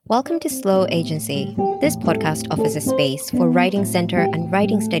Welcome to Slow Agency. This podcast offers a space for Writing Center and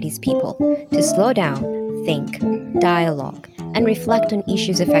Writing Studies people to slow down, think, dialogue, and reflect on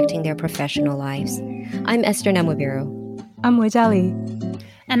issues affecting their professional lives. I'm Esther Namubiru. I'm Wejali.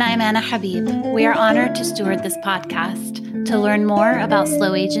 And I'm Anna Habib. We are honored to steward this podcast. To learn more about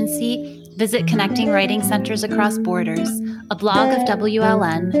Slow Agency, visit Connecting Writing Centers Across Borders, a blog of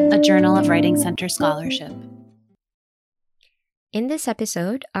WLN, a journal of Writing Center scholarship. In this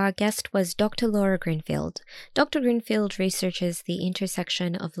episode, our guest was Dr. Laura Greenfield. Dr. Greenfield researches the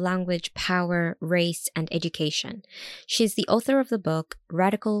intersection of language, power, race, and education. She's the author of the book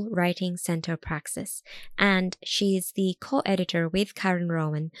Radical Writing Center Praxis, and she is the co-editor with Karen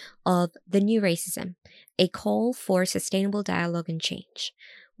Rowan of The New Racism, a call for sustainable dialogue and change.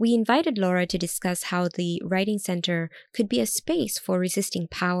 We invited Laura to discuss how the Writing Center could be a space for resisting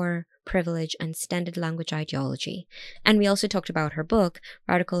power, privilege, and standard language ideology. And we also talked about her book,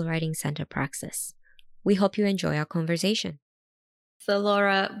 Radical Writing Center Praxis. We hope you enjoy our conversation. So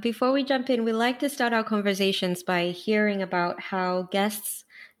Laura, before we jump in, we like to start our conversations by hearing about how guests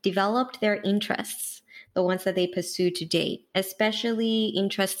developed their interests, the ones that they pursue to date, especially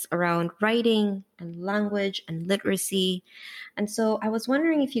interests around writing and language and literacy. And so I was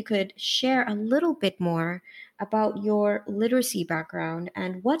wondering if you could share a little bit more about your literacy background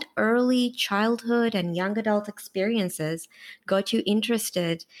and what early childhood and young adult experiences got you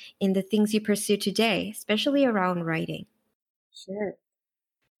interested in the things you pursue today, especially around writing. Sure.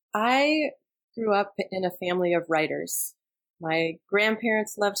 I grew up in a family of writers. My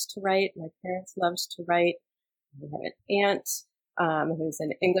grandparents loved to write. My parents loved to write. I have an aunt who's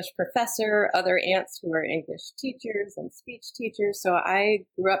an English professor, other aunts who are English teachers and speech teachers. So I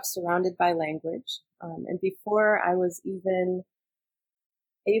grew up surrounded by language. And before I was even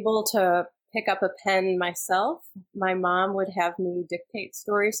able to pick up a pen myself, my mom would have me dictate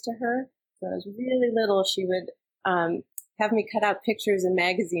stories to her. So when I was really little, she would have me cut out pictures in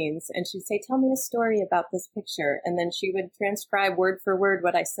magazines, and she'd say, "Tell me a story about this picture." And then she would transcribe word for word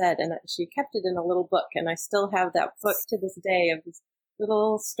what I said, and she kept it in a little book. And I still have that book to this day of these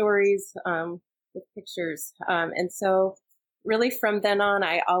little stories with pictures. And so really from then on,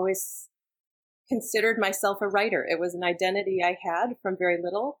 I always considered myself a writer. It was an identity I had from very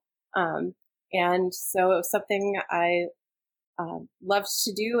little. And so it was something I loved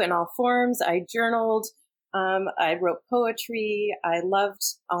to do in all forms. I journaled. I wrote poetry. I loved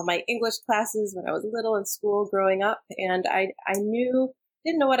all my English classes when I was little in school growing up. And I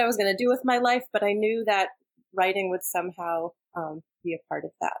didn't know what I was going to do with my life, but I knew that writing would somehow be a part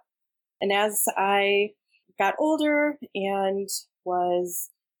of that. And as I got older and was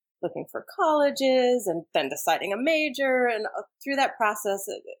looking for colleges and then deciding a major, and through that process,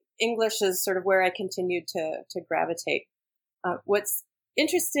 English is sort of where I continued to gravitate. What's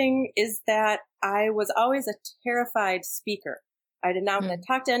interesting is that I was always a terrified speaker. I did not want to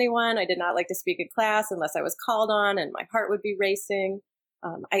talk to anyone. I did not like to speak in class unless I was called on, and my heart would be racing.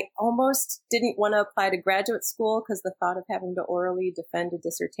 I almost didn't want to apply to graduate school because the thought of having to orally defend a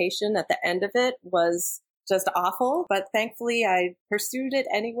dissertation at the end of it was just awful. But thankfully, I pursued it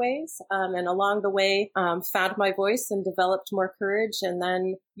anyways, and along the way, found my voice and developed more courage. And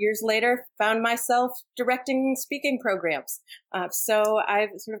then years later, found myself directing speaking programs. So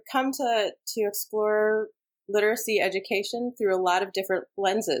I've sort of come to explore literacy education through a lot of different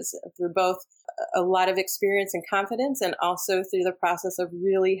lenses, through both a lot of experience and confidence, and also through the process of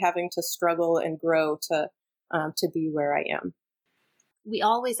really having to struggle and grow to be where I am. We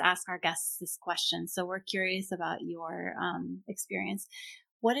always ask our guests this question, so we're curious about your experience.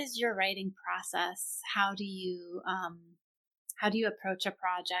 What is your writing process? How do you approach a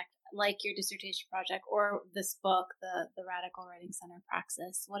project like your dissertation project or this book, the Radical Writing Center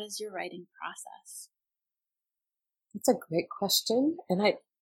Praxis? What is your writing process? That's a great question, and I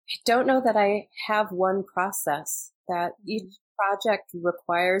don't know that I have one process. That each project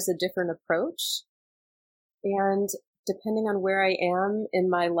requires a different approach, and depending on where I am in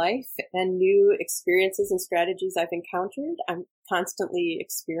my life and new experiences and strategies I've encountered, I'm constantly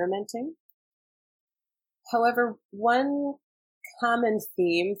experimenting. However, one common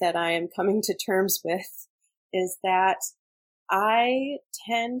theme that I am coming to terms with is that I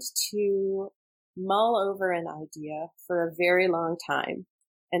tend to mull over an idea for a very long time.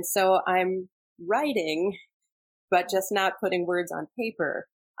 And so I'm writing, but just not putting words on paper.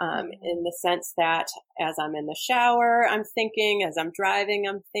 In the sense that as I'm in the shower, I'm thinking, as I'm driving,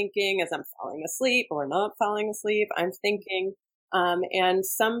 I'm thinking, as I'm falling asleep or not falling asleep, I'm thinking. And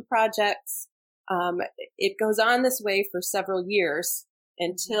some projects, it goes on this way for several years.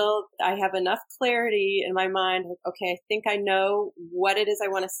 until I have enough clarity in my mind. Like, okay, I think I know what it is I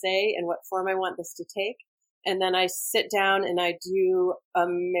want to say and what form I want this to take. And then I sit down and I do a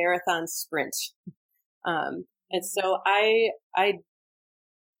marathon sprint. And so I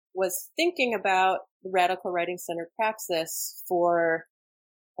was thinking about the Radical Writing Center praxis for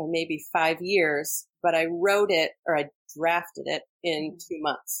maybe 5 years, but I wrote it, or I drafted it in 2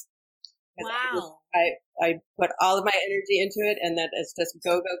 months. Wow. I put all of my energy into it, and that it's just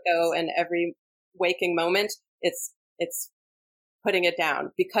go, go, go. And every waking moment, it's putting it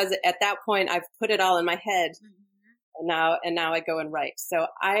down, because at that point I've put it all in my head. And now I go and write. So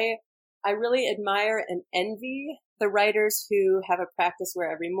I really admire and envy the writers who have a practice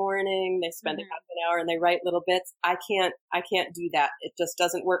where every morning they spend a half an hour and they write little bits. I can't do that. It just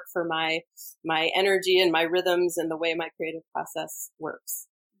doesn't work for my energy and my rhythms and the way my creative process works.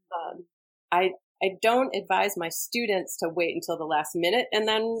 I don't advise my students to wait until the last minute and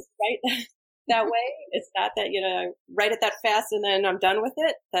then write that way. It's not that, write it that fast and then I'm done with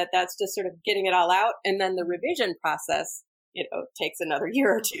it. That's just sort of getting it all out. And then the revision process, takes another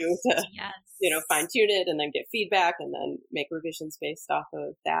year or two to, fine tune it and then get feedback and then make revisions based off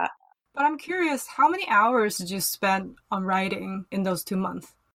of that. But I'm curious, how many hours did you spend on writing in those 2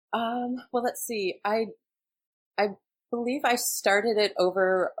 months? Well, let's see. I believe I started it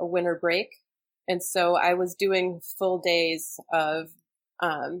over a winter break. And so I was doing full days of,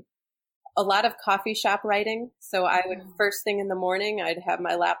 a lot of coffee shop writing. So I would, first thing in the morning, I'd have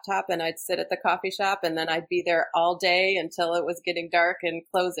my laptop and I'd sit at the coffee shop, and then I'd be there all day until it was getting dark and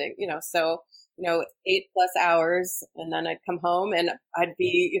closing, 8+ hours. And then I'd come home and I'd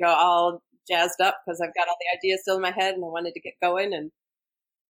be, all jazzed up because I've got all the ideas still in my head and I wanted to get going, and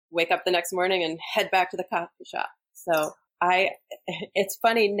wake up the next morning and head back to the coffee shop. So it's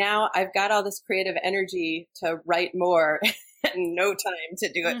funny now, I've got all this creative energy to write more and no time to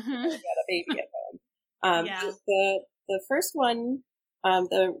do it. I've got a baby at home. The first one,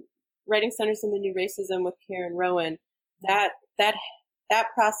 the Writing Centers in the New Racism with Karen Rowan, that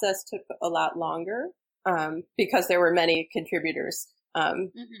process took a lot longer, because there were many contributors, to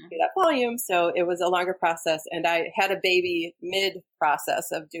that volume. So it was a longer process, and I had a baby mid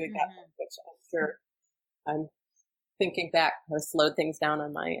process of doing that one, which I'm sure I'm thinking back has slowed things down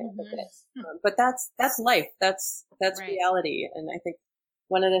on my end a bit. But that's life. That's right. Reality. And I think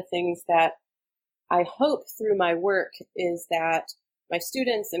one of the things that I hope through my work is that my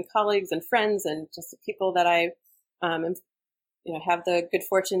students and colleagues and friends and just the people that I, have the good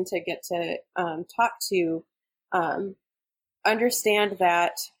fortune to get to talk to, understand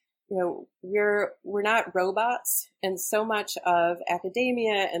that we're not robots, and so much of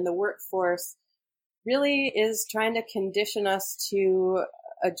academia and the workforce really is trying to condition us to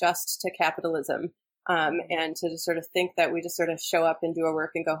adjust to capitalism, and to just sort of think that we just sort of show up and do our work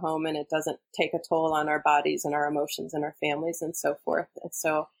and go home, and it doesn't take a toll on our bodies and our emotions and our families and so forth. And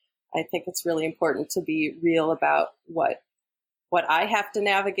so I think it's really important to be real about what I have to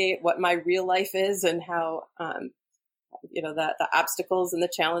navigate, what my real life is, and how, the obstacles and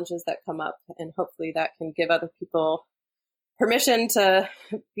the challenges that come up. And hopefully that can give other people permission to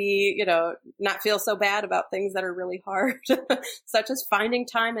be, not feel so bad about things that are really hard, such as finding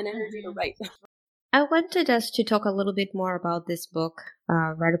time and energy to write. I wanted us to talk a little bit more about this book,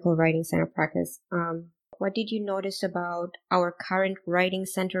 Radical Writing Center Practice. What did you notice about our current writing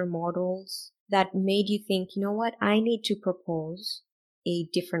center models that made you think, what, I need to propose a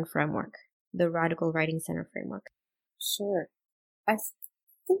different framework, the Radical Writing Center framework? Sure. I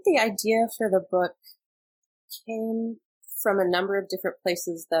think the idea for the book came from a number of different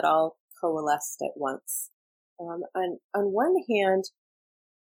places that all coalesced at once. On one hand,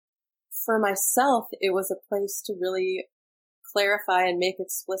 for myself, it was a place to really clarify and make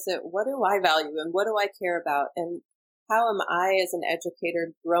explicit, what do I value and what do I care about, and how am I as an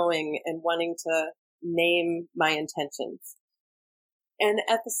educator growing and wanting to name my intentions. And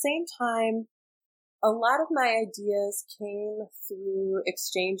at the same time, a lot of my ideas came through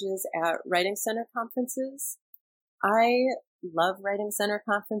exchanges at Writing Center conferences. I love Writing Center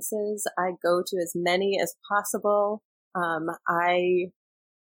conferences. I go to as many as possible. I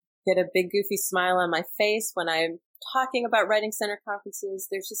get a big goofy smile on my face when I'm talking about Writing Center conferences.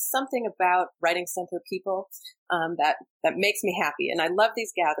 There's just something about Writing Center people that makes me happy. And I love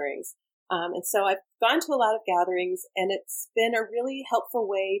these gatherings. And so I've gone to a lot of gatherings, and it's been a really helpful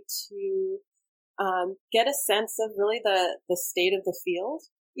way to get a sense of really the state of the field,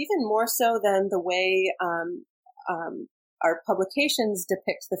 even more so than the way our publications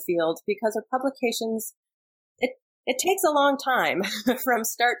depict the field, because our publications, it takes a long time from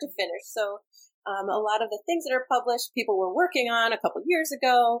start to finish. So A lot of the things that are published, people were working on a couple years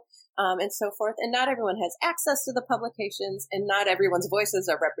ago, and so forth. And not everyone has access to the publications, and not everyone's voices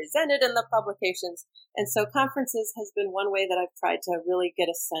are represented in the publications. And so conferences has been one way that I've tried to really get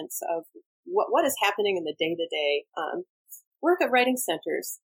a sense of what is happening in the day-to-day work of writing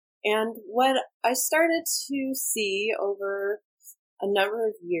centers. And what I started to see over a number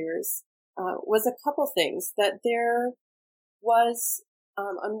of years was a couple things. That there was,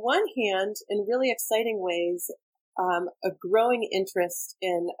 on one hand, in really exciting ways, a growing interest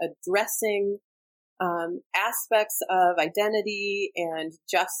in addressing aspects of identity and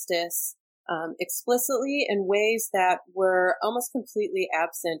justice explicitly in ways that were almost completely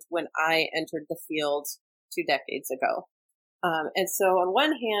absent when I entered the field 2 decades ago. And so on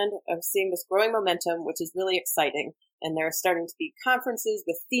one hand, I'm seeing this growing momentum, which is really exciting. And there are starting to be conferences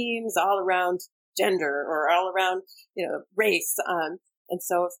with themes all around gender or all around, race. And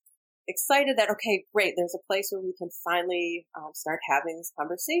so excited that, okay, great, there's a place where we can finally start having these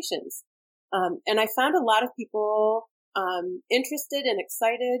conversations. And I found a lot of people interested and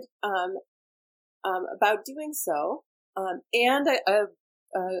excited about doing so, and a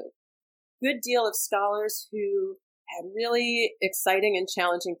good deal of scholars who had really exciting and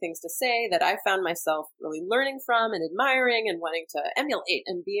challenging things to say that I found myself really learning from and admiring and wanting to emulate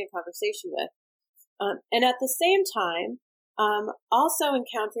and be in conversation with. And at the same time, also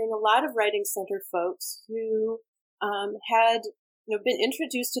encountering a lot of writing center folks who had been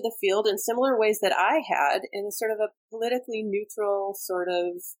introduced to the field in similar ways that I had, in a sort of a politically neutral sort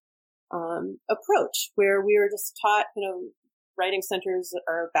of approach, where we were just taught, writing centers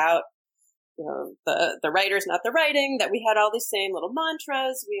are about the writers, not the writing, that we had all these same little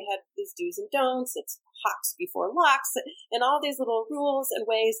mantras. We had these do's and don'ts. It's hawks before locks, and all these little rules and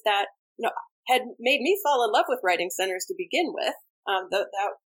ways that, had made me fall in love with writing centers to begin with.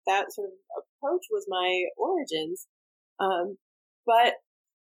 That sort of approach was my origins. But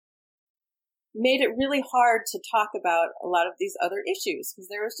made it really hard to talk about a lot of these other issues, because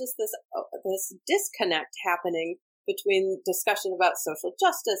there was just this disconnect happening between discussion about social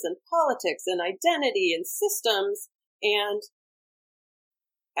justice and politics and identity and systems, and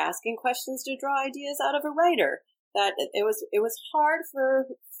asking questions to draw ideas out of a writer. That it was hard for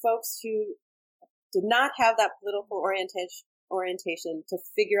folks who did not have that political orientation to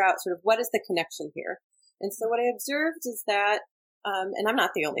figure out sort of what is the connection here. And so what I observed is that, and I'm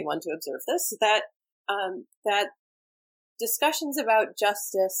not the only one to observe this, that discussions about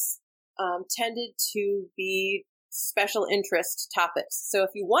justice tended to be special interest topics. So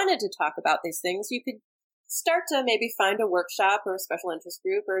if you wanted to talk about these things, you could start to maybe find a workshop or a special interest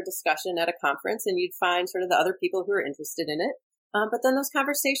group or a discussion at a conference, and you'd find sort of the other people who are interested in it. But then those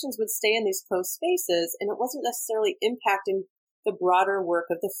conversations would stay in these closed spaces, and it wasn't necessarily impacting the broader work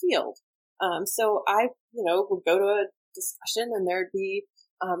of the field. So I, would go to a discussion, and there'd be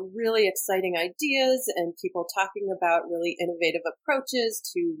really exciting ideas and people talking about really innovative approaches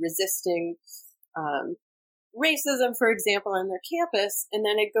to resisting racism, for example, on their campus. And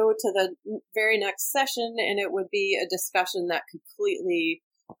then I'd go to the very next session, and it would be a discussion that completely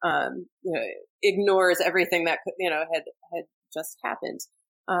ignores everything that had just happened.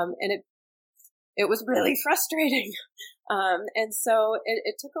 And it was really frustrating. And so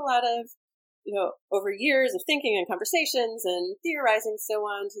it took a lot of, over years of thinking and conversations and theorizing so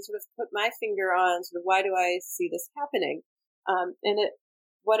on to sort of put my finger on sort of why do I see this happening. And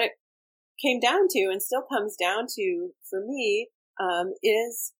what it came down to, and still comes down to for me,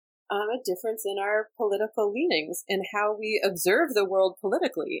 is a difference in our political leanings and how we observe the world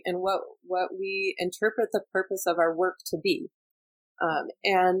politically and what we interpret the purpose of our work to be.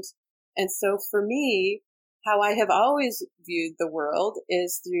 And so for me, how I have always viewed the world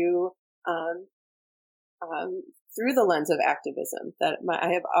is through the lens of activism. That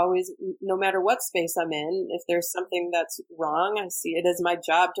I have always, no matter what space I'm in, if there's something that's wrong, I see it as my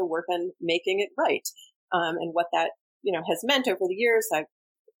job to work on making it right. And what that, has meant over the years,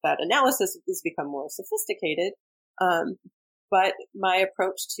 that analysis has become more sophisticated. But my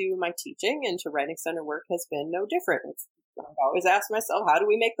approach to my teaching and to writing center work has been no different. I've always asked myself, how do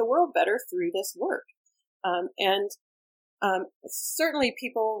we make the world better through this work? Certainly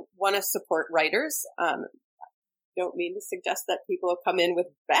people want to support writers. Don't mean to suggest that people come in with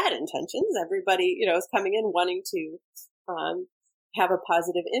bad intentions. Everybody, is coming in wanting to have a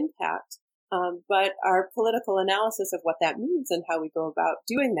positive impact. But our political analysis of what that means and how we go about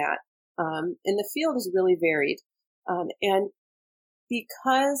doing that in the field is really varied. And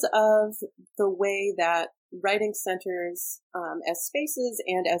because of the way that writing centers as spaces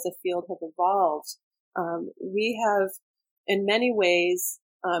and as a field have evolved, we have in many ways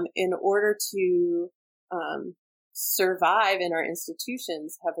in order to survive in our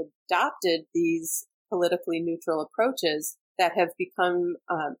institutions, have adopted these politically neutral approaches that have become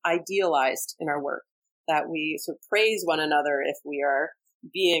idealized in our work, that we sort of praise one another if we are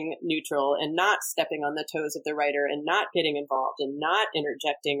being neutral and not stepping on the toes of the writer and not getting involved and not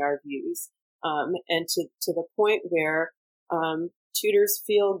interjecting our views, and to the point where tutors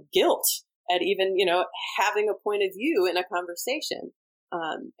feel guilt at even, having a point of view in a conversation.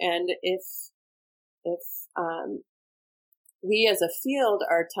 And if we as a field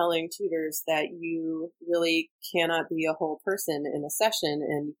are telling tutors that you really cannot be a whole person in a session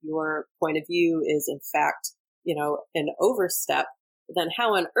and your point of view is in fact, an overstep, then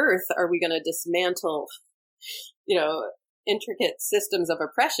how on earth are we going to dismantle, intricate systems of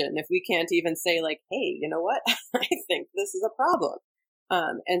oppression if we can't even say like, hey, you know what? I think this is a problem.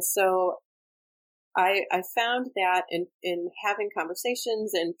 And so I found that in having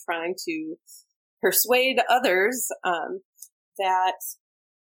conversations and trying to persuade others, that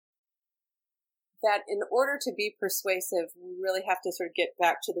in order to be persuasive, we really have to sort of get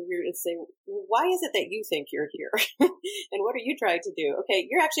back to the root and say, well, why is it that you think you're here? And what are you trying to do? Okay,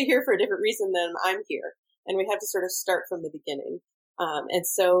 you're actually here for a different reason than I'm here. And we have to sort of start from the beginning. And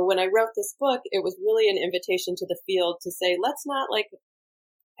so when I wrote this book, it was really an invitation to the field to say, let's not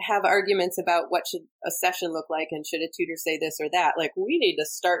have arguments about what should a session look like and should a tutor say this or that. We need to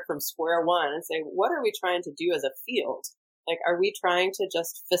start from square one and say, what are we trying to do as a field? Are we trying to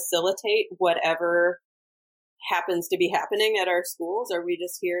just facilitate whatever happens to be happening at our schools? Are we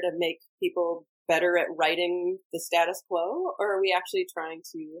just here to make people better at writing the status quo? Or are we actually trying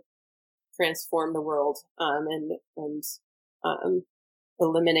to transform the world, and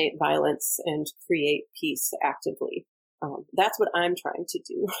eliminate violence and create peace actively? That's what I'm trying to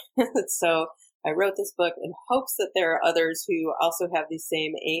do. So I wrote this book in hopes that there are others who also have these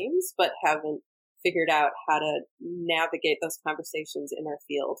same aims, but haven't figured out how to navigate those conversations in our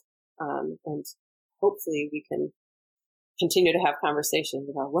field. And hopefully we can continue to have conversations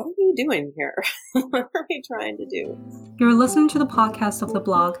about what are we doing here? What are we trying to do? You're listening to the podcast of the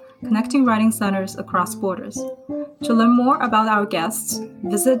blog, Connecting Writing Centers Across Borders. To learn more about our guests,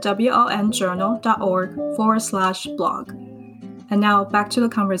 visit wlnjournal.org/blog. And now back to the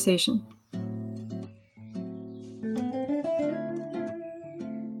conversation.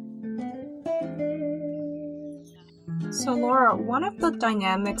 So Laura, one of the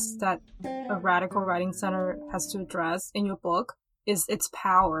dynamics that a radical writing center has to address in your book is its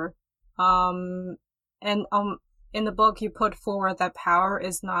power. In the book, you put forward that power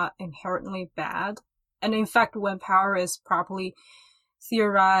is not inherently bad. And in fact, when power is properly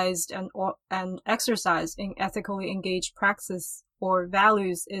theorized and exercised in ethically engaged praxis or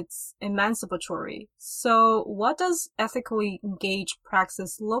values, it's emancipatory. So what does ethically engaged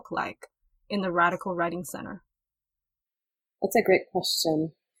praxis look like in the Radical Writing Center? That's a great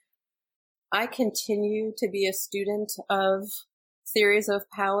question. I continue to be a student of theories of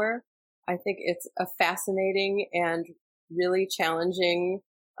power. I think it's a fascinating and really challenging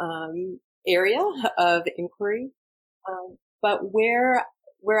area of inquiry. But where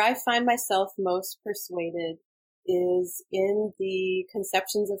I find myself most persuaded is in the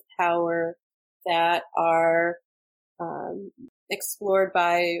conceptions of power that are explored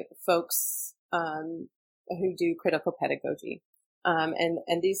by folks who do critical pedagogy.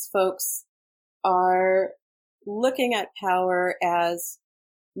 And these folks are looking at power as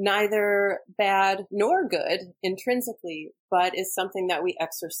neither bad nor good intrinsically, but is something that we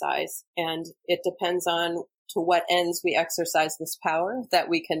exercise. And it depends on to what ends we exercise this power that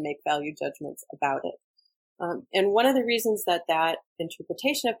we can make value judgments about it. And one of the reasons that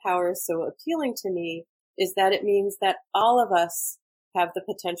interpretation of power is so appealing to me is that it means that all of us have the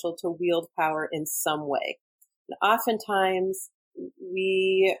potential to wield power in some way. And oftentimes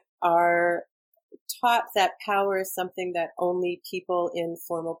we are taught that power is something that only people in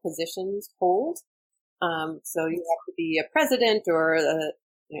formal positions hold. So you have to be a president or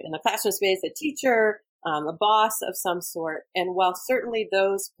in a classroom space, a teacher, a boss of some sort. And while certainly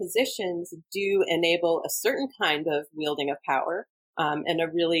those positions do enable a certain kind of wielding of power, and a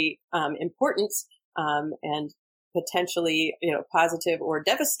really important and potentially, positive or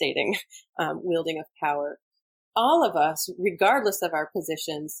devastating wielding of power, all of us, regardless of our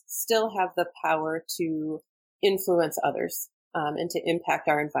positions, still have the power to influence others and to impact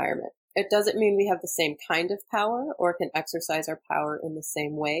our environment. It doesn't mean we have the same kind of power or can exercise our power in the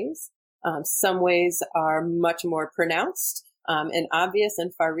same ways. Some ways are much more pronounced and obvious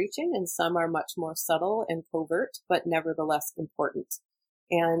and far-reaching, and some are much more subtle and covert, but nevertheless important.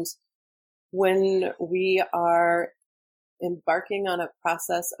 And when we are embarking on a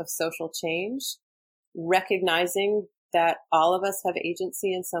process of social change, recognizing that all of us have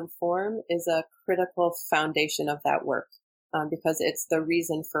agency in some form is a critical foundation of that work, because it's the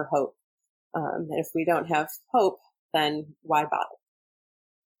reason for hope. And if we don't have hope, then why bother?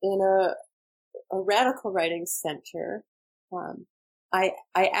 In a radical writing center, I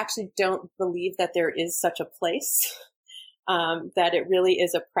actually don't believe that there is such a place, that it really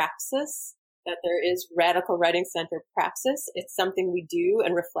is a praxis, that there is radical writing center praxis. It's something we do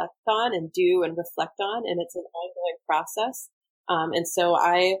and reflect on and do and reflect on, and it's an ongoing process. And so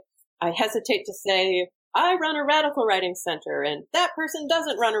I hesitate to say, I run a radical writing center and that person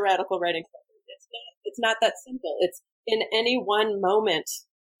doesn't run a radical writing center. It's not that simple. It's in any one moment,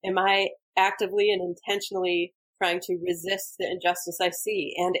 am I actively and intentionally trying to resist the injustice I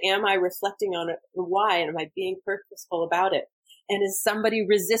see? And am I reflecting on it? Why? And am I being purposeful about it? And is somebody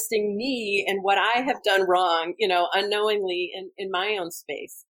resisting me and what I have done wrong, unknowingly in my own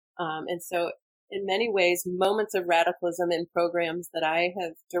space? And so in many ways, moments of radicalism in programs that I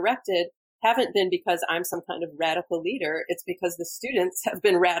have directed haven't been because I'm some kind of radical leader. It's because the students have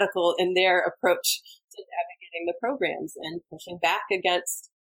been radical in their approach to navigating the programs and pushing back against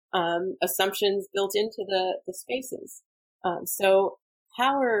assumptions built into the spaces. So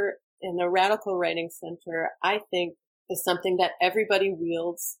power in a radical writing center, I think, is something that everybody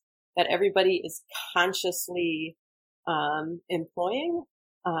wields, that everybody is consciously employing,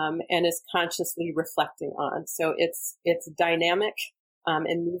 and is consciously reflecting on. So it's dynamic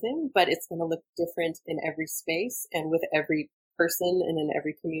and moving, but it's going to look different in every space and with every person and in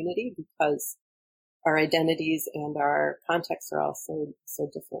every community, because our identities and our contexts are all so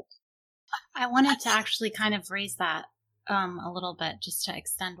different. I wanted to actually kind of raise that a little bit, just to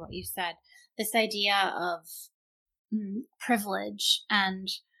extend what you said. This idea of privilege, and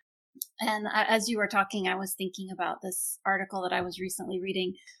as you were talking, I was thinking about this article that I was recently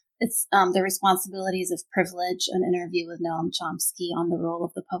reading. It's The Responsibilities of Privilege, an interview with Noam Chomsky on the role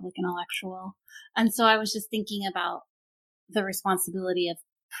of the public intellectual. And so I was just thinking about the responsibility of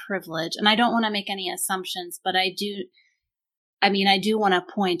privilege. And I don't want to make any assumptions, but I do want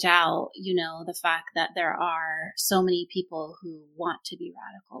to point out, the fact that there are so many people who want to be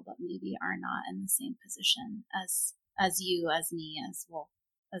radical, but maybe are not in the same position as you, as me,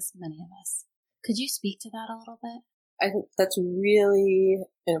 as many of us. Could you speak to that a little bit? I think that's really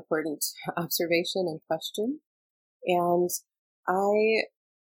an important observation and question. And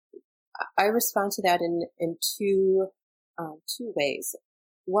I respond to that in two ways.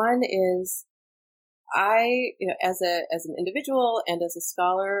 One is as an individual and as a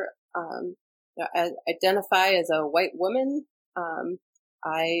scholar, I identify as a white woman.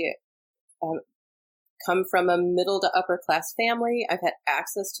 I come from a middle to upper class family. I've had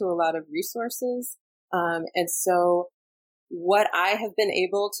access to a lot of resources. And so what I have been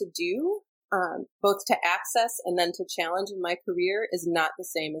able to do, both to access and then to challenge in my career, is not the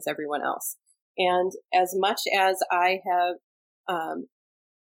same as everyone else. And as much as I have,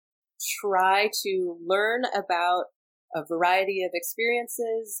 try to learn about a variety of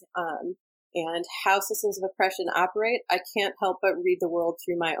experiences, and how systems of oppression operate, I can't help but read the world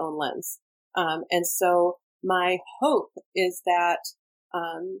through my own lens. And so my hope is that,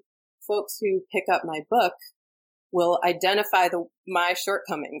 folks who pick up my book will identify my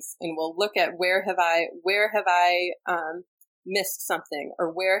shortcomings and will look at where have I missed something,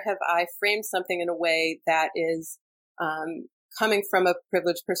 or where have I framed something in a way that is coming from a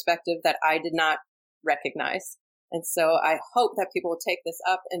privileged perspective that I did not recognize. And so I hope that people will take this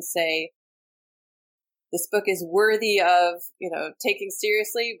up and say, this book is worthy of, taking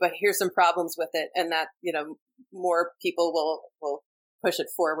seriously, but here's some problems with it, and that, more people will push it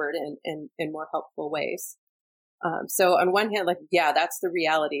forward in more helpful ways. So on one hand, that's the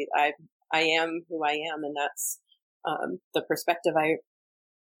reality. I am who I am, and that's the perspective I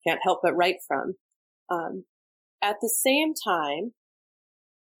can't help but write from. At the same time,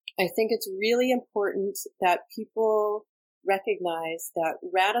 I think it's really important that people recognize that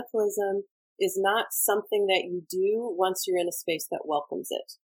radicalism is not something that you do once you're in a space that welcomes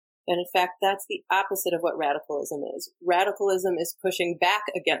it. And in fact, that's the opposite of what radicalism is. Radicalism is pushing back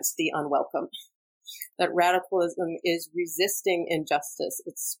against the unwelcome. That radicalism is resisting injustice.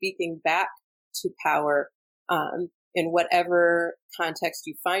 It's speaking back to power in whatever context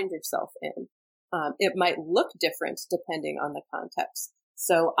you find yourself in. It might look different depending on the context.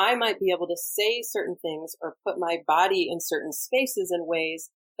 So I might be able to say certain things or put my body in certain spaces in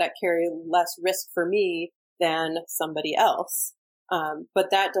ways that carry less risk for me than somebody else.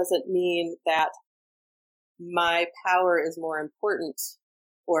 But that doesn't mean that my power is more important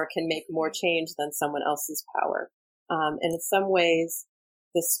or can make more change than someone else's power. And in some ways,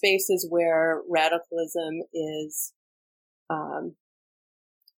 the spaces where radicalism is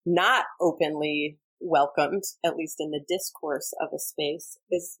not openly welcomed, at least in the discourse of a space,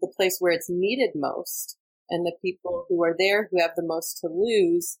 is the place where it's needed most. And the people who are there who have the most to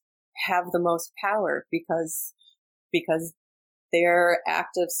lose have the most power because their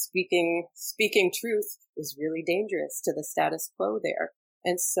act of speaking truth is really dangerous to the status quo there.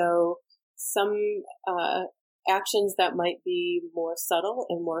 And so some actions that might be more subtle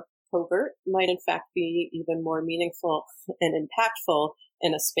and more covert might in fact be even more meaningful and impactful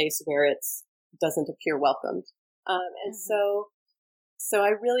in a space where it doesn't appear welcomed. And so I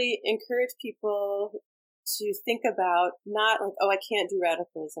really encourage people to think about not like, oh, I can't do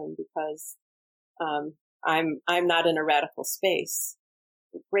radicalism because I'm not in a radical space.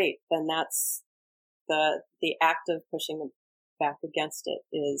 Great, then that's the act of pushing back against it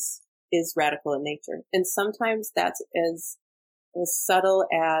is radical in nature. And sometimes that's as subtle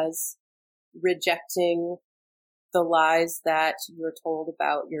as rejecting the lies that you're told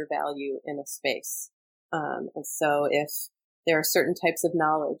about your value in a space. And so if there are certain types of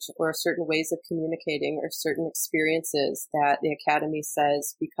knowledge or certain ways of communicating or certain experiences that the Academy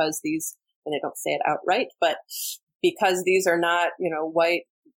says because these, and they don't say it outright, but because these are not, white,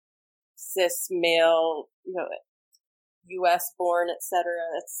 cis, male, U.S. born, et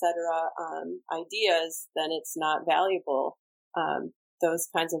cetera, ideas, then it's not valuable. Those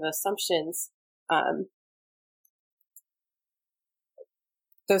kinds of assumptions,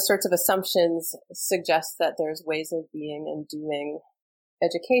 those sorts of assumptions suggest that there's ways of being and doing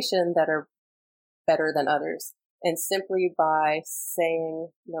education that are better than others. And simply by saying,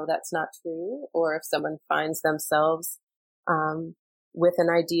 no, that's not true, or if someone finds themselves with an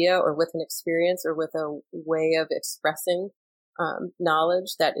idea or with an experience or with a way of expressing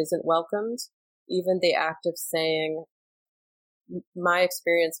knowledge that isn't welcomed, even the act of saying, my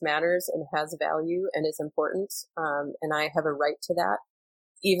experience matters and has value and is important, and I have a right to that,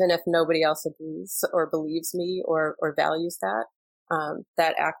 even if nobody else agrees or believes me or values that,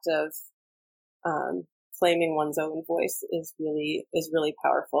 that act of claiming one's own voice is really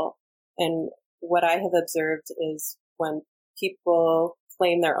powerful. And what I have observed is when people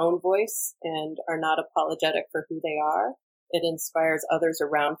claim their own voice and are not apologetic for who they are, it inspires others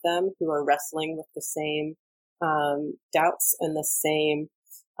around them who are wrestling with the same doubts and the same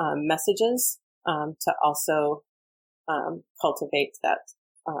messages to also cultivate that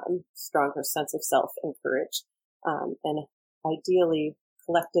stronger sense of self and courage. And ideally,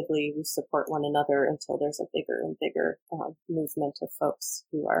 collectively, we support one another until there's a bigger and bigger movement of folks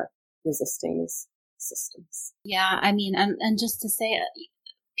who are resisting these systems. Yeah, I mean, and just to say,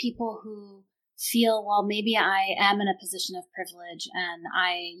 people who feel, well, maybe I am in a position of privilege and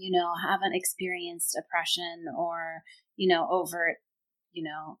I, haven't experienced oppression or, overt,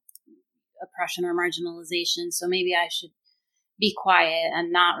 oppression or marginalization. So maybe I should be quiet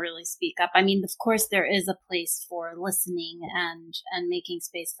and not really speak up. I mean, of course, there is a place for listening and making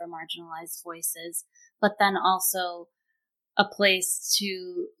space for marginalized voices, but then also a place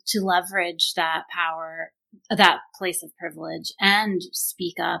to leverage that power, that place of privilege, and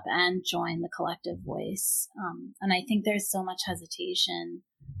speak up and join the collective voice. And I think there's so much hesitation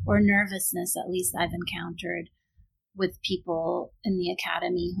or nervousness, at least I've encountered, with people in the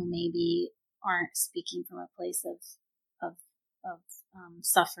Academy who maybe aren't speaking from a place of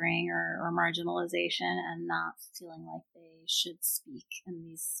suffering or marginalization and not feeling like they should speak in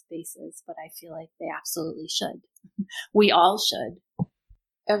these spaces. But I feel like they absolutely should. We all should.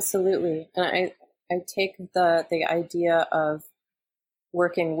 Absolutely. And I take the idea of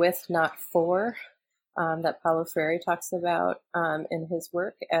working with, not for, that Paulo Freire talks about in his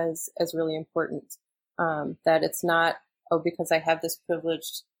work as really important. That it's not, because I have this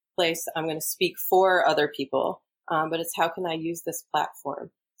privileged place, I'm going to speak for other people. But it's how can I use this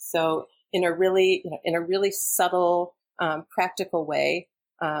platform? So in a really subtle, practical way.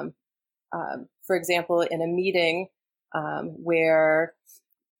 For example, in a meeting where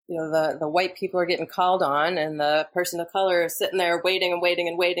the white people are getting called on, and the person of color is sitting there waiting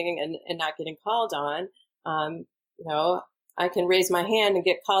and not getting called on. I can raise my hand and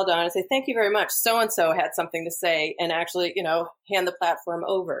get called on and say, "Thank you very much. So and so had something to say," and actually, hand the platform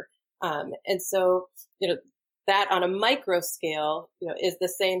over. And so, that on a micro scale, is the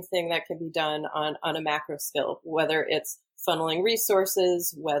same thing that can be done on a macro scale, whether it's funneling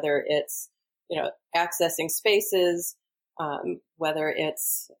resources, whether it's, accessing spaces, whether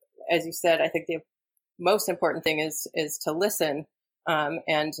it's, as you said, I think the most important thing is to listen.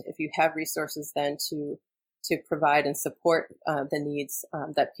 And if you have resources, then to provide and support the needs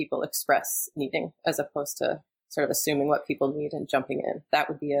that people express needing, as opposed to sort of assuming what people need and jumping in. That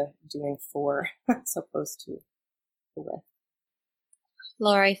would be a doing for as opposed to with.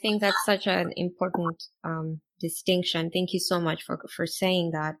 Laura, I think that's such an important distinction. Thank you so much for saying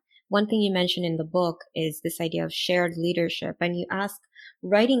that. One thing you mentioned in the book is this idea of shared leadership, and you ask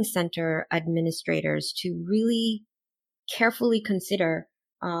writing center administrators to really carefully consider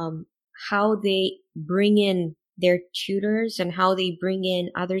how they bring in their tutors and how they bring in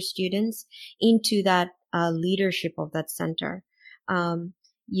other students into that leadership of that center.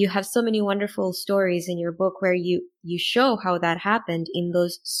 You have so many wonderful stories in your book where you show how that happened in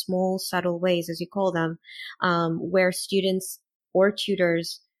those small, subtle ways, as you call them, where students or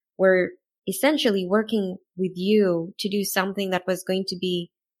tutors were essentially working with you to do something that was going to be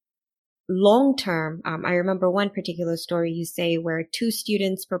long term. I remember one particular story you say where two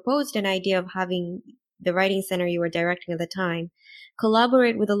students proposed an idea of having the writing center you were directing at the time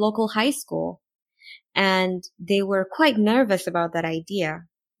collaborate with a local high school. And they were quite nervous about that idea,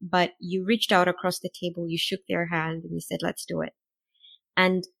 but you reached out across the table, you shook their hand, and you said, let's do it.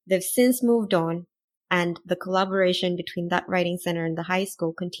 And they've since moved on, and the collaboration between that writing center and the high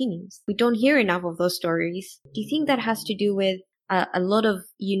school continues. We don't hear enough of those stories. Do you think that has to do with a lot of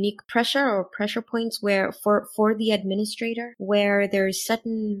unique pressure or pressure points where for the administrator, where there is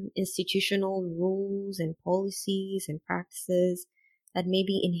certain institutional rules and policies and practices that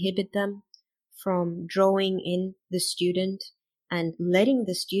maybe inhibit them from drawing in the student and letting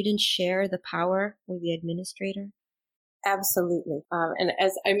the student share the power with the administrator? Absolutely. And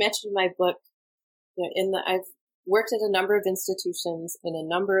as I mentioned in my book, I've worked at a number of institutions in a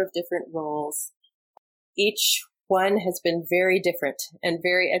number of different roles. Each one has been very different and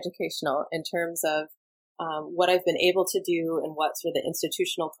very educational in terms of what I've been able to do and what sort of the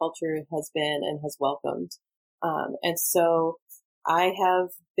institutional culture has been and has welcomed. And so I have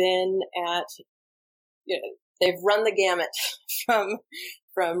been at, they've run the gamut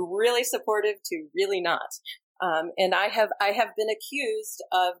from really supportive to really not. And I have been accused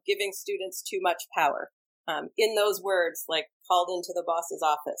of giving students too much power. In those words, like called into the boss's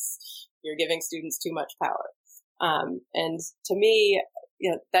office, you're giving students too much power. And to me,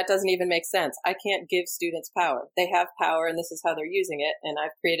 that doesn't even make sense. I can't give students power. They have power and this is how they're using it. And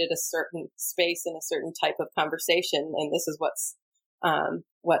I've created a certain space and a certain type of conversation. And this is what's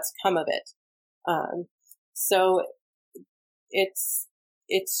come of it. So it's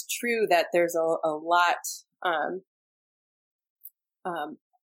true that there's a lot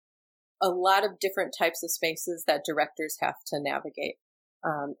of different types of spaces that directors have to navigate.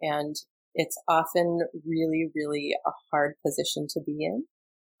 And it's often really, really a hard position to be in,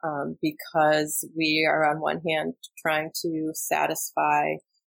 because we are on one hand trying to satisfy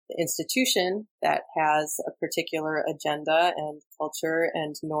the institution that has a particular agenda and culture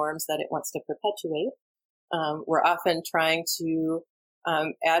and norms that it wants to perpetuate. We're often trying to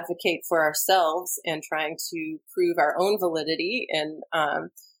advocate for ourselves and trying to prove our own validity in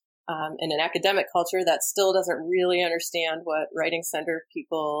an academic culture that still doesn't really understand what writing center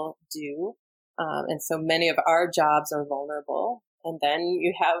people do. And so many of our jobs are vulnerable. And then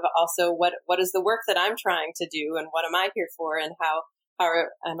you have also what is the work that I'm trying to do and what am I here for and how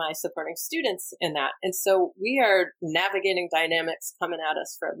am I supporting students in that? And so we are navigating dynamics coming at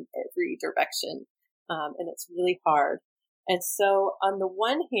us from every direction. And it's really hard. And so on the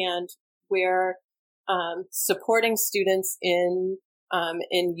one hand, we're supporting students in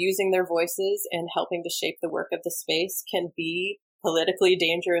using their voices and helping to shape the work of the space can be politically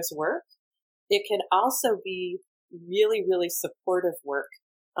dangerous work. It can also be really, really supportive work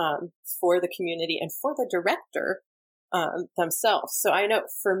for the community and for the director themselves. So I know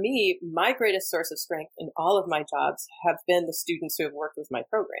for me, my greatest source of strength in all of my jobs have been the students who have worked with my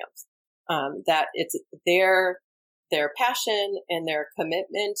programs. That it's their passion and their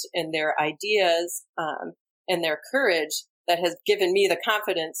commitment and their ideas and their courage that has given me the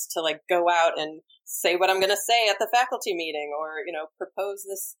confidence to like go out and say what I'm going to say at the faculty meeting or, propose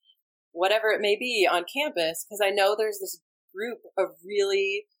this, whatever it may be on campus. Cause I know there's this group of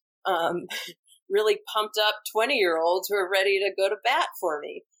really, really pumped up 20-year-olds who are ready to go to bat for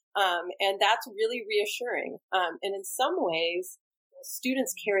me. And that's really reassuring. And in some ways,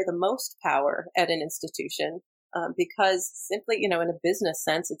 students carry the most power at an institution, because simply, in a business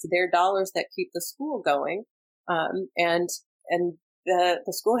sense, it's their dollars that keep the school going. And the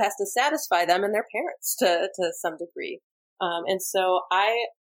school has to satisfy them and their parents to some degree. And so I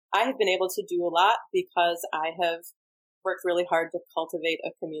have been able to do a lot because I have worked really hard to cultivate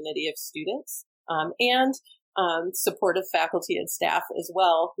a community of students, and supportive faculty and staff as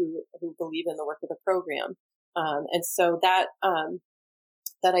well who believe in the work of the program. And so that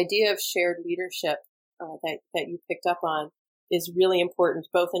idea of shared leadership, that you picked up on is really important,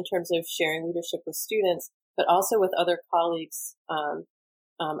 both in terms of sharing leadership with students, but also with other colleagues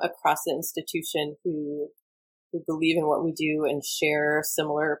across the institution who believe in what we do and share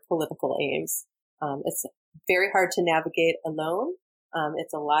similar political aims. It's very hard to navigate alone.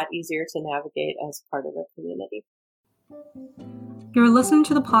 It's a lot easier to navigate as part of a community. You're listening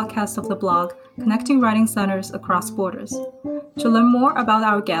to the podcast of the blog, Connecting Writing Centers Across Borders. To learn more about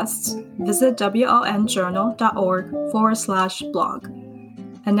our guests, visit wlnjournal.org/blog.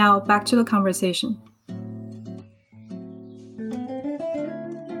 And now back to the conversation.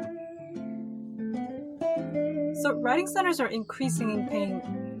 So writing centers are increasingly paying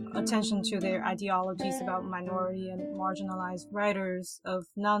attention to their ideologies about minority and marginalized writers of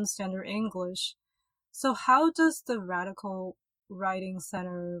non-standard English. So how does the Radical Writing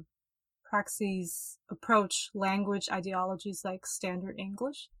Center Praxis approach language ideologies like standard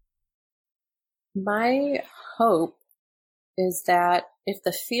English? My hope is that if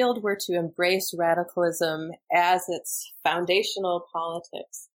the field were to embrace radicalism as its foundational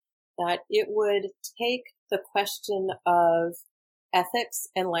politics, that it would take the question of ethics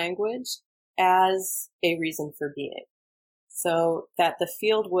and language as a reason for being. So that the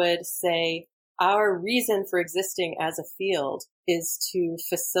field would say, our reason for existing as a field is to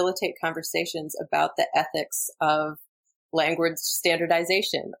facilitate conversations about the ethics of language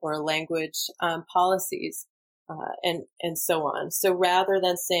standardization or language policies, and so on. So rather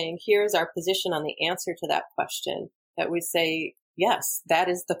than saying, here's our position on the answer to that question, that we say, yes, that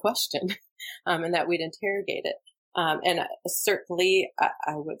is the question, and that we'd interrogate it. And certainly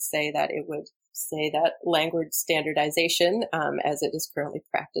I would say that it would say that language standardization, as it is currently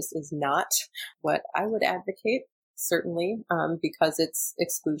practiced, is not what I would advocate, certainly, because it's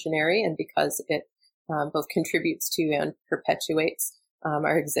exclusionary and because it both contributes to and perpetuates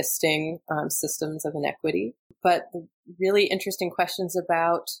our existing systems of inequity. But really interesting questions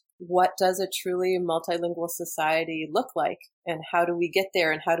about what does a truly multilingual society look like, and how do we get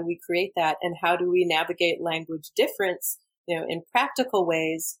there, and how do we create that, and how do we navigate language difference, in practical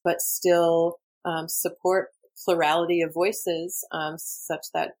ways, but still support plurality of voices,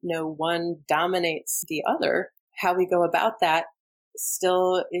 such that no one dominates the other. How we go about that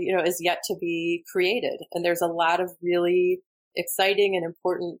still, is yet to be created. And there's a lot of really exciting and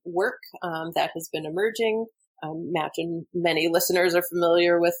important work that has been emerging. I imagine many listeners are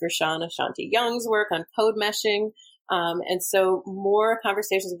familiar with Roshana Shanti Young's work on code meshing. And so more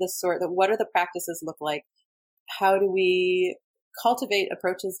conversations of this sort, that what do the practices look like? How do we cultivate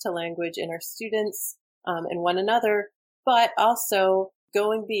approaches to language in our students and one another, but also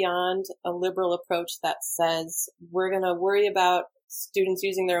going beyond a liberal approach that says we're going to worry about students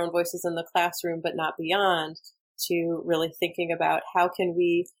using their own voices in the classroom, but not beyond, to really thinking about how can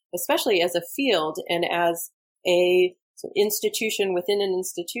we, especially as a field and as a institution within an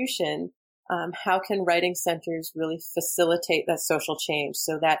institution, how can writing centers really facilitate that social change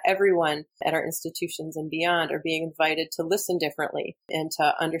so that everyone at our institutions and beyond are being invited to listen differently and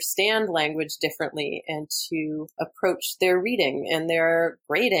to understand language differently and to approach their reading and their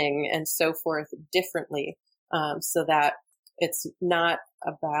grading and so forth differently, so that it's not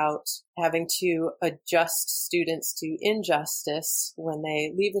about having to adjust students to injustice when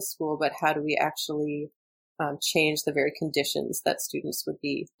they leave the school, but how do we actually change the very conditions that students would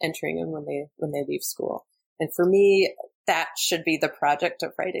be entering in when they leave school. And for me, that should be the project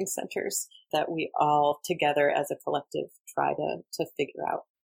of writing centers that we all together as a collective try to figure out.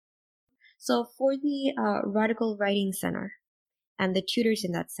 So for the Radical Writing Center and the tutors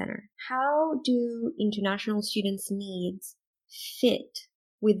in that center, how do international students' needs fit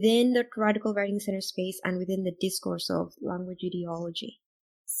within the Radical Writing Center space and within the discourse of language ideology?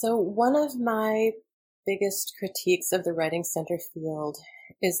 So one of my biggest critiques of the writing center field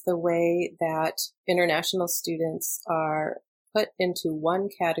is the way that international students are put into one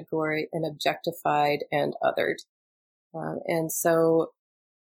category and objectified and othered. And so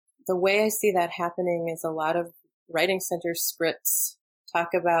the way I see that happening is a lot of writing center scripts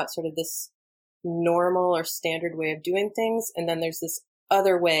talk about sort of this normal or standard way of doing things, and then there's this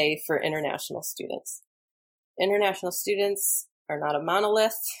other way for international students. International students are not a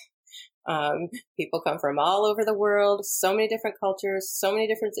monolith. People come from all over the world, so many different cultures, so many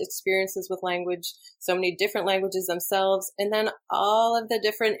different experiences with language, so many different languages themselves, and then all of the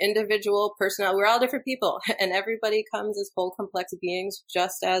different individual personality. We're all different people, and everybody comes as whole complex beings,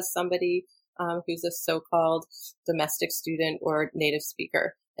 just as somebody who's a so-called domestic student or native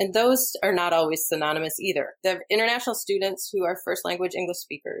speaker. And those are not always synonymous either. The international students who are first language English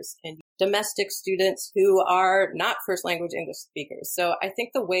speakers and domestic students who are not first language English speakers. So I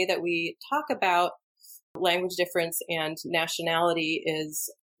think the way that we talk about language difference and nationality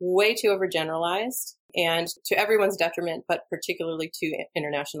is way too overgeneralized and to everyone's detriment, but particularly to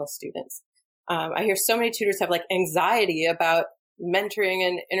international students. I hear so many tutors have like anxiety about mentoring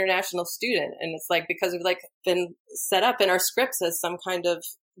an international student. And it's like, because we've like been set up in our scripts as some kind of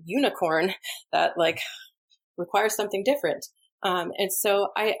unicorn that like requires something different. And so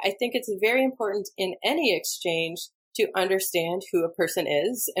I think it's very important in any exchange to understand who a person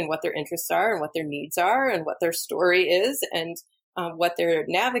is and what their interests are and what their needs are and what their story is and what they're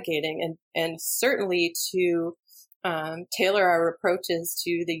navigating, and certainly to tailor our approaches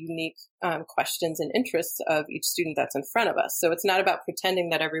to the unique questions and interests of each student that's in front of us. So it's not about pretending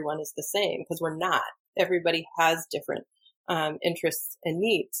that everyone is the same, because we're not. Everybody has different interests and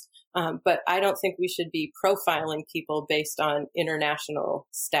needs. But I don't think we should be profiling people based on international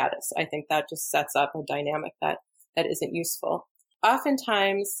status. I think that just sets up a dynamic that isn't useful.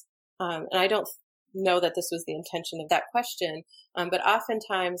 Oftentimes, and I don't know that this was the intention of that question, but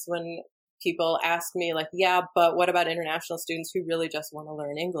oftentimes when people ask me like, yeah, but what about international students who really just want to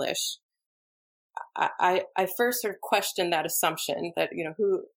learn English? I first sort of question that assumption that, you know,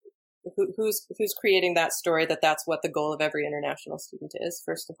 who's creating that story, that that's what the goal of every international student is,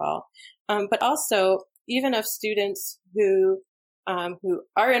 first of all. But also, even of students who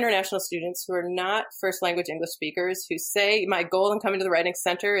are international students who are not first language English speakers, who say, my goal in coming to the Writing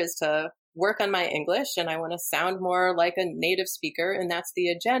Center is to work on my English and I want to sound more like a native speaker, and that's the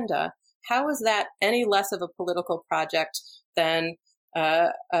agenda. How is that any less of a political project than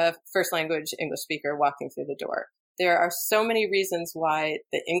a first language English speaker walking through the door? There are so many reasons why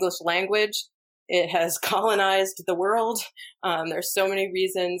the English language, it has colonized the world. There's so many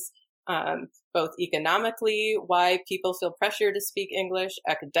reasons, both economically, why people feel pressure to speak English,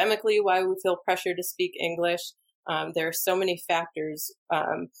 academically, why we feel pressure to speak English. There are so many factors,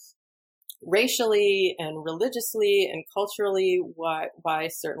 racially and religiously and culturally, why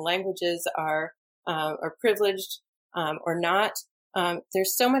certain languages are privileged or not.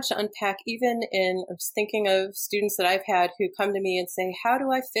 There's so much to unpack. Even in, I was thinking of students that I've had who come to me and say, how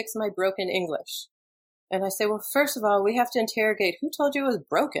do I fix my broken English? And I say, well, first of all, we have to interrogate who told you it was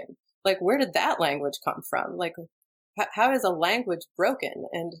broken. Like, where did that language come from? Like, how is a language broken?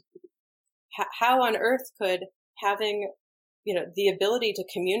 And how on earth could having, you know, the ability to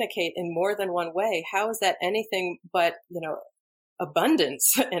communicate in more than one way, how is that anything but, you know,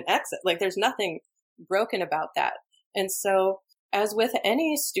 abundance and exit? Like, there's nothing broken about that. And so, as with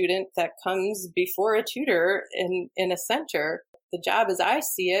any student that comes before a tutor in a center, the job as I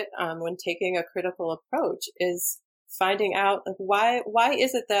see it, when taking a critical approach, is finding out, like, why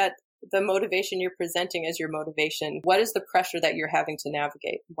is it that the motivation you're presenting as your motivation? What is the pressure that you're having to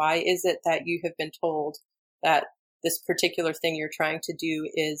navigate? Why is it that you have been told that this particular thing you're trying to do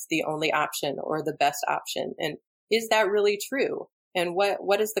is the only option or the best option? And is that really true? And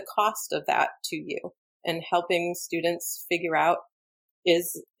what is the cost of that to you? And helping students figure out,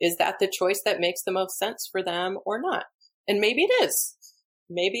 is that the choice that makes the most sense for them or not? And maybe it is.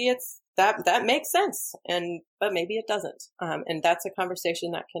 Maybe it's that makes sense, but maybe it doesn't. And that's a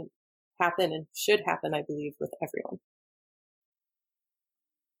conversation that can happen and should happen, I believe, with everyone.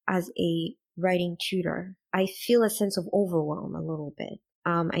 As a writing tutor, I feel a sense of overwhelm a little bit.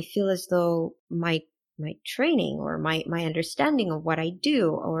 I feel as though my training or my understanding of what I do,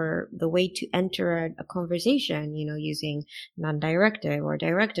 or the way to enter a conversation, you know, using non-directive or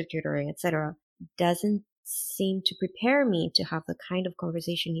directive tutoring, etc., doesn't seem to prepare me to have the kind of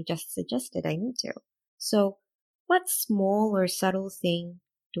conversation you just suggested I need to. So what small or subtle thing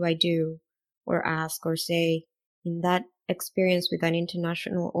do I do or ask or say in that experience with an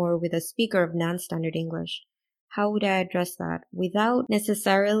international or with a speaker of non-standard English? How would I address that without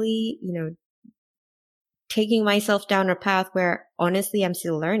necessarily, you know, taking myself down a path where honestly I'm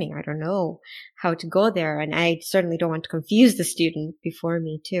still learning? I don't know how to go there, and I certainly don't want to confuse the student before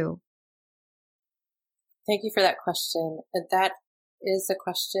me too. Thank you for that question. That is a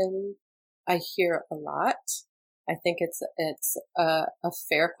question I hear a lot. I think it's a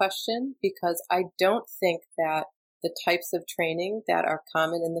fair question, because I don't think that the types of training that are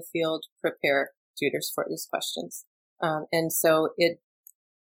common in the field prepare tutors for these questions. And so it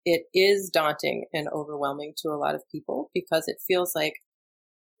is daunting and overwhelming to a lot of people, because it feels like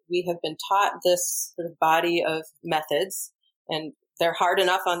we have been taught this sort of body of methods, and they're hard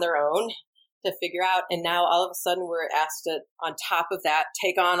enough on their own to figure out. And now all of a sudden we're asked to, on top of that,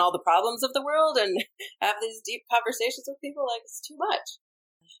 take on all the problems of the world and have these deep conversations with people. Like, it's too much.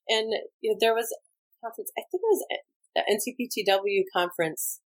 And you know, there was a conference, I think it was the NCPTW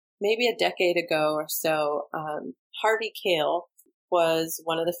conference, maybe a decade ago or so. Harvey Kale was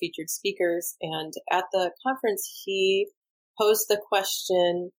one of the featured speakers. And at the conference, he posed the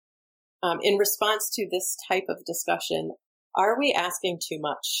question, in response to this type of discussion, are we asking too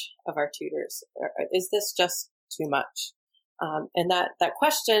much of our tutors? Or is this just too much? And that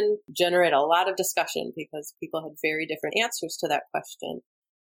question generated a lot of discussion because people had very different answers to that question.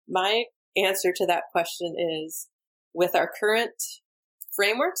 My answer to that question is, with our current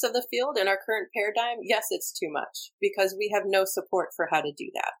frameworks of the field and our current paradigm, yes, it's too much because we have no support for how to do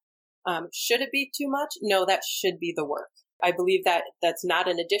that. Should it be too much? No, that should be the work. I believe that that's not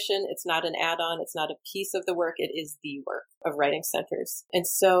an addition. It's not an add-on. It's not a piece of the work. It is the work of writing centers. And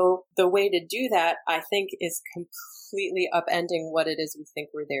so the way to do that, I think, is completely upending what it is we think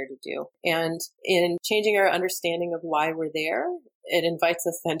we're there to do. And in changing our understanding of why we're there, it invites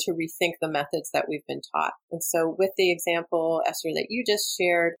us then to rethink the methods that we've been taught. And so with the example, Esther, that you just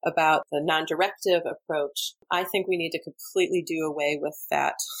shared about the non-directive approach, I think we need to completely do away with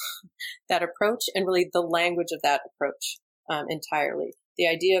that approach and really the language of that approach entirely. The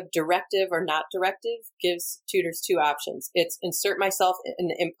idea of directive or not directive gives tutors two options. It's insert myself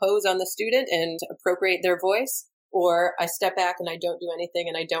and impose on the student and appropriate their voice, or I step back and I don't do anything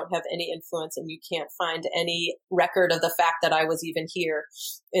and I don't have any influence and you can't find any record of the fact that I was even here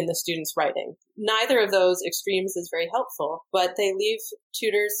in the student's writing. Neither of those extremes is very helpful, but they leave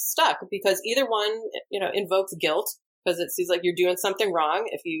tutors stuck because either one, invokes guilt because it seems like you're doing something wrong.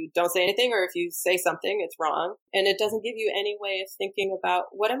 If you don't say anything or if you say something, it's wrong. And it doesn't give you any way of thinking about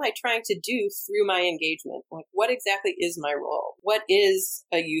what am I trying to do through my engagement? Like, what exactly is my role? What is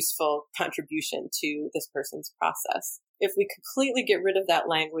a useful contribution to this person's process? If we completely get rid of that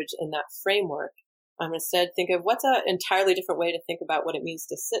language and that framework, instead think of what's an entirely different way to think about what it means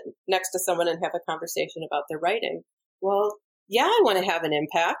to sit next to someone and have a conversation about their writing. Well, yeah, I want to have an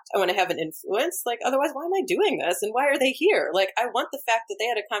impact. I want to have an influence. Like, otherwise, why am I doing this? And why are they here? Like, I want the fact that they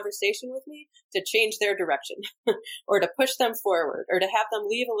had a conversation with me to change their direction or to push them forward or to have them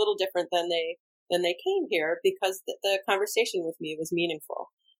leave a little different than they came here because the conversation with me was meaningful.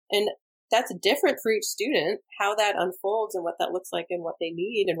 And that's different for each student. How that unfolds and what that looks like and what they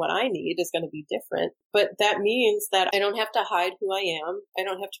need and what I need is going to be different. But that means that I don't have to hide who I am. I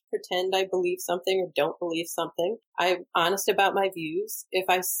don't have to pretend I believe something or don't believe something. I'm honest about my views. If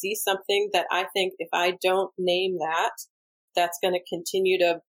I see something that I think if I don't name that, that's going to continue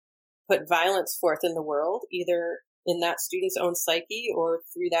to put violence forth in the world, either in that student's own psyche or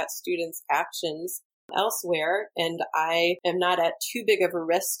through that student's actions elsewhere, and I am not at too big of a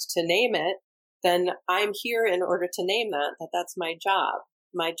risk to name it, then I'm here in order to name that's my job.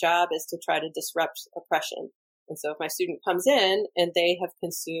 My job is to try to disrupt oppression. And so if my student comes in and they have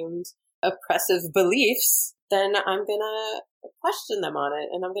consumed oppressive beliefs, then I'm going to question them on it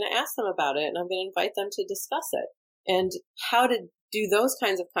and I'm going to ask them about it and I'm going to invite them to discuss it. And how to do those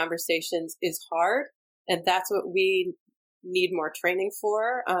kinds of conversations is hard. And that's what we need more training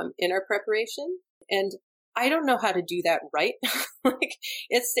for in our preparation. And I don't know how to do that right. Like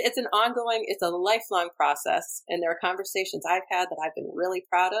it's an ongoing, it's a lifelong process. And there are conversations I've had that I've been really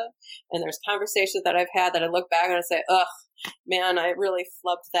proud of. And there's conversations that I've had that I look back and I say, ugh, man, I really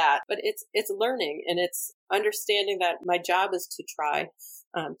flubbed that. But it's learning and it's understanding that my job is to try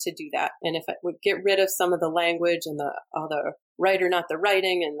to do that. And if I would get rid of some of the language and all the writer, not the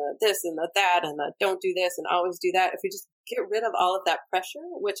writing and the this and the that and the don't do this and always do that. If we just get rid of all of that pressure,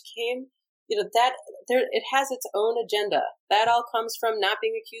 which came it has its own agenda. That all comes from not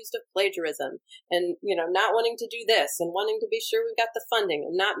being accused of plagiarism and, not wanting to do this and wanting to be sure we've got the funding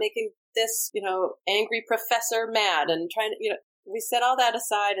and not making this, angry professor mad and trying to, we set all that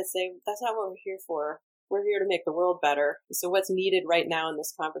aside and say, that's not what we're here for. We're here to make the world better. So what's needed right now in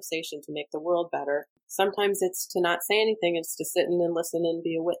this conversation to make the world better? Sometimes it's to not say anything. It's to sit in and listen and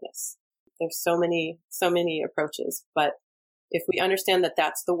be a witness. There's so many approaches, but if we understand that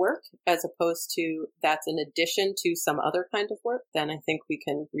that's the work as opposed to that's an addition to some other kind of work, then I think we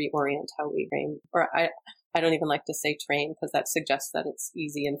can reorient how we train. Or I don't even like to say train because that suggests that it's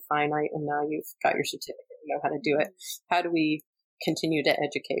easy and finite and now you've got your certificate, you know how to do it. How do we continue to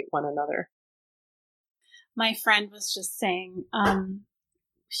educate one another? My friend was just saying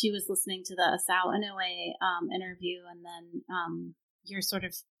she was listening to the Asao Inoue interview and then you're sort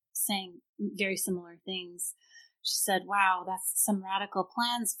of saying very similar things. She said, wow, that's some radical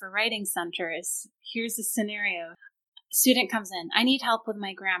plans for writing centers. Here's a scenario. Student comes in. I need help with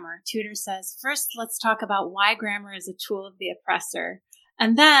my grammar. Tutor says, first, let's talk about why grammar is a tool of the oppressor.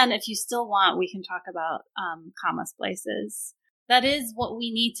 And then if you still want, we can talk about comma splices. that is what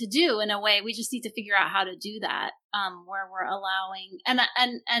we need to do in a way. We just need to figure out how to do that, where we're allowing, and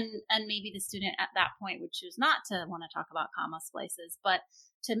maybe the student at that point would choose not to want to talk about comma splices, but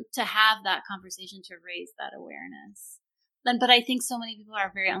to have that conversation, to raise that awareness. But I think so many people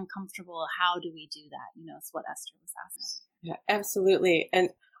are very uncomfortable. How do we do that? It's what Esther was asking. Yeah, absolutely. And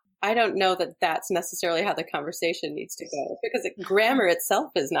I don't know that that's necessarily how the conversation needs to go, because grammar itself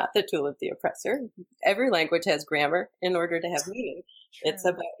is not the tool of the oppressor. Every language has grammar in order to have meaning. True. It's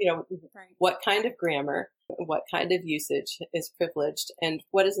about, right. What kind of grammar, what kind of usage is privileged, and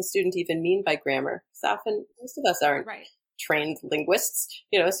what does a student even mean by grammar? Because often most of us aren't trained linguists.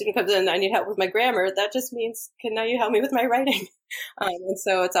 A student comes in, I need help with my grammar. That just means, can now you help me with my writing? And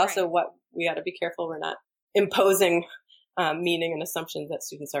so it's also what we got to be careful we're not imposing meaning and assumptions that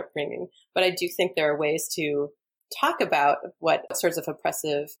students aren't bringing. But I do think there are ways to talk about what sorts of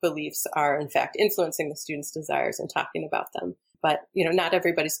oppressive beliefs are in fact influencing the students' desires and talking about them. But, not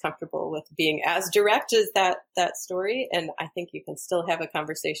everybody's comfortable with being as direct as that story. And I think you can still have a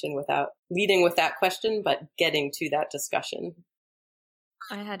conversation without leading with that question, but getting to that discussion.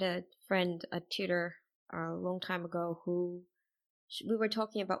 I had a friend, a tutor, a long time ago who we were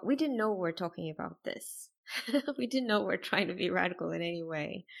talking about, we didn't know we were talking about this. We didn't know we're trying to be radical in any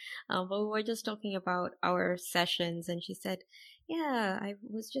way. But we were just talking about our sessions, and she said, yeah, I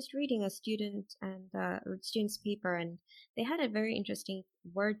was just reading a student's paper, and they had a very interesting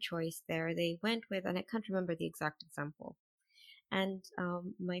word choice there. They went with, and I can't remember the exact example. And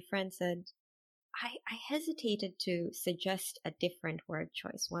my friend said, I hesitated to suggest a different word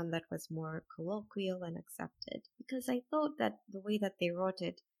choice, one that was more colloquial and accepted, because I thought that the way that they wrote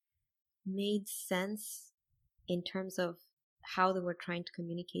it made sense in terms of how they were trying to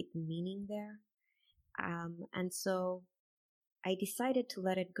communicate the meaning there. And so I decided to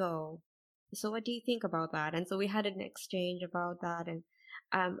let it go. So what do you think about that? And so we had an exchange about that. And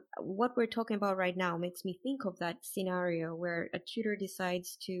what we're talking about right now makes me think of that scenario where a tutor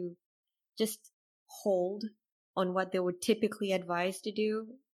decides to just hold on what they would typically advise to do,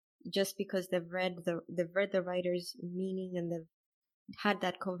 just because they've read the writer's meaning and they've had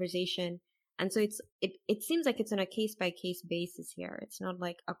that conversation. And so it seems like it's on a case by case basis here. It's not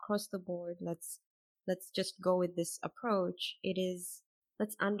like across the board, let's just go with this approach. It is,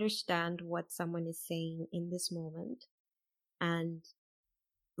 let's understand what someone is saying in this moment and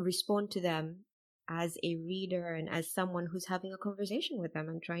respond to them as a reader and as someone who's having a conversation with them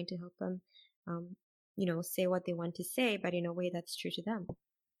and trying to help them, say what they want to say, but in a way that's true to them.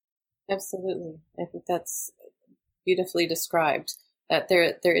 Absolutely. I think that's beautifully described. That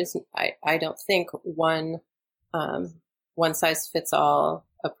there isn't, I don't think one size fits all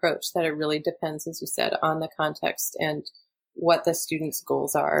approach, that it really depends, as you said, on the context and what the students'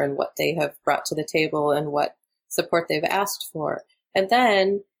 goals are and what they have brought to the table and what support they've asked for. And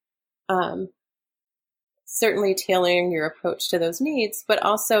then certainly tailoring your approach to those needs, but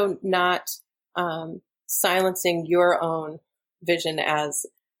also not silencing your own vision as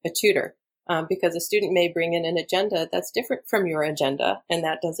a tutor. Because a student may bring in an agenda that's different from your agenda, and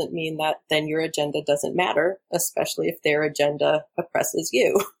that doesn't mean that then your agenda doesn't matter, especially if their agenda oppresses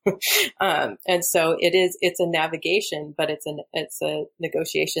you. And so it's a navigation, but it's a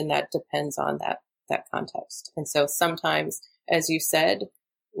negotiation that depends on that context. And so sometimes, as you said,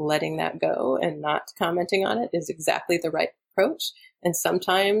 letting that go and not commenting on it is exactly the right approach, and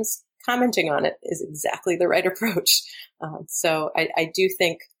sometimes commenting on it is exactly the right approach. So I do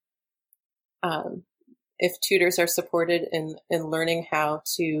think if tutors are supported in learning how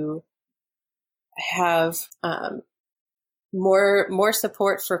to have more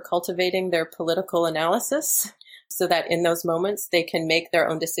support for cultivating their political analysis, so that in those moments they can make their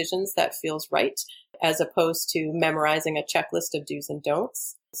own decisions that feels right, as opposed to memorizing a checklist of do's and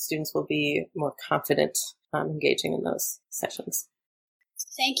don'ts, students will be more confident engaging in those sessions.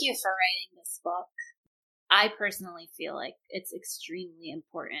 Thank you for writing this book. I personally feel like it's extremely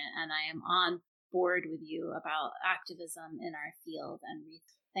important, and I am on board with you about activism in our field. And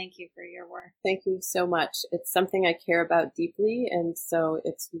thank you for your work. Thank you so much. It's something I care about deeply, and so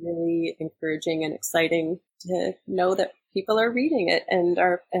it's really encouraging and exciting to know that people are reading it and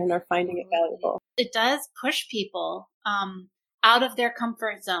are finding it valuable. It does push people out of their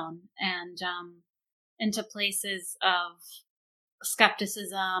comfort zone and into places of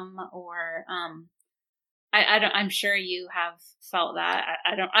skepticism or I'm sure you have felt that.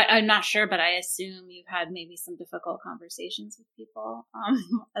 I'm not sure, but I assume you've had maybe some difficult conversations with people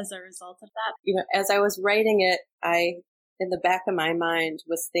as a result of that. As I was writing it, in the back of my mind,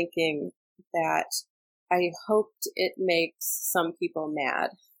 was thinking that I hoped it makes some people mad.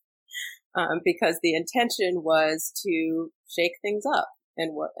 because the intention was to shake things up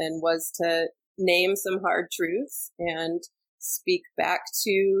and was to name some hard truths and speak back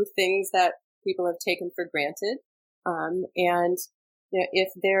to things that people have taken for granted. And if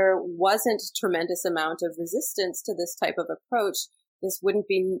there wasn't a tremendous amount of resistance to this type of approach,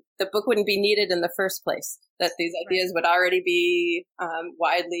 the book wouldn't be needed in the first place, that these ideas would already be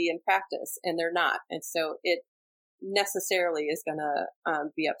widely in practice, and they're not. And so it necessarily is going to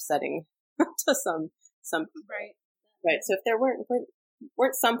be upsetting to some people. Right. So if there weren't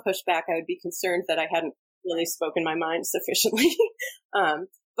some pushback, I would be concerned that I hadn't really spoken my mind sufficiently.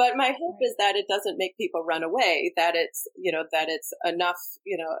 But my hope is that it doesn't make people run away, that it's enough,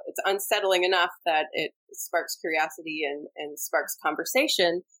 it's unsettling enough that it sparks curiosity and sparks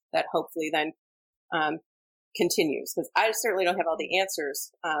conversation that hopefully then continues. Because I certainly don't have all the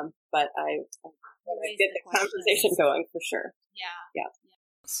answers, but I get the conversation going for sure. Yeah.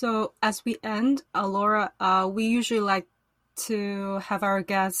 So as we end, Laura, we usually like to have our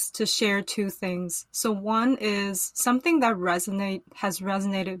guests to share two things. So one is something that has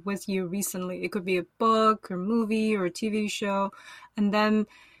resonated with you recently. It could be a book or movie or a TV show. And then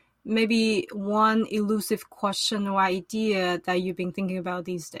maybe one elusive question or idea that you've been thinking about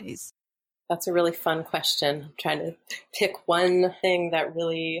these days. That's a really fun question. I'm trying to pick one thing that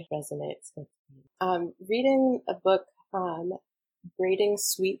really resonates with me. Reading a book, Braiding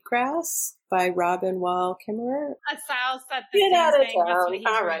Sweetgrass by Robin Wall Kimmerer. Sal said the same thing. That's what he's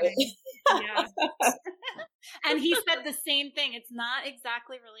all right. Yeah. And he said the same thing. It's not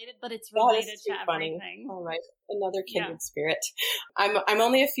exactly related, but it's related to everything. All right. Another kindred spirit. I'm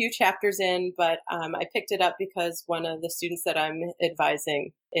only a few chapters in, but I picked it up because one of the students that I'm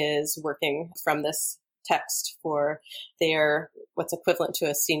advising is working from this text for their what's equivalent to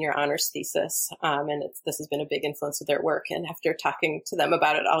a senior honors thesis, and this has been a big influence of their work. And after talking to them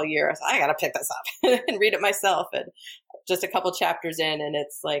about it all year, I was like, I gotta pick this up and read it myself. And just a couple chapters in, and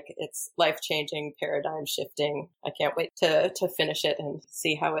it's life-changing, paradigm shifting. I can't wait to finish it and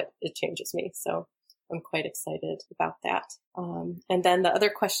see how it changes me. So I'm quite excited about that. And then the other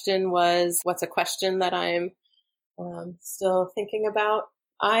question was, what's a question that I'm still thinking about?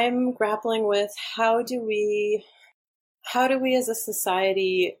 I'm grappling with how do we as a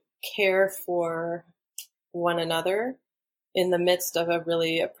society care for one another in the midst of a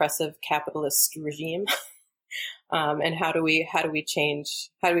really oppressive capitalist regime? And how do we change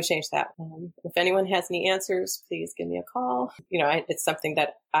that? If anyone has any answers, please give me a call. It's something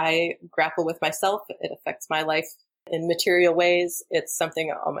that I grapple with myself. It affects my life in material ways. It's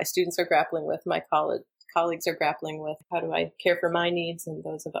something all my students are grappling with, my colleagues are grappling with. How do I care for my needs and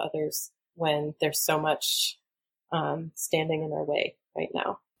those of others when there's so much standing in our way right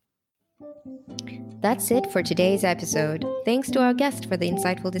now? That's it for today's episode. Thanks to our guest for the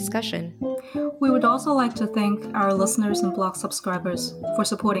insightful discussion. We would also like to thank our listeners and blog subscribers for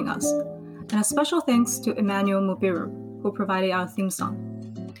supporting us. And a special thanks to Emmanuel Mubiru, who provided our theme song.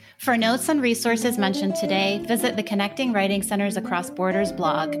 For notes and resources mentioned today, visit the Connecting Writing Centers Across Borders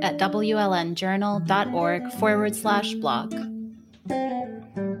blog at wlnjournal.org/blog.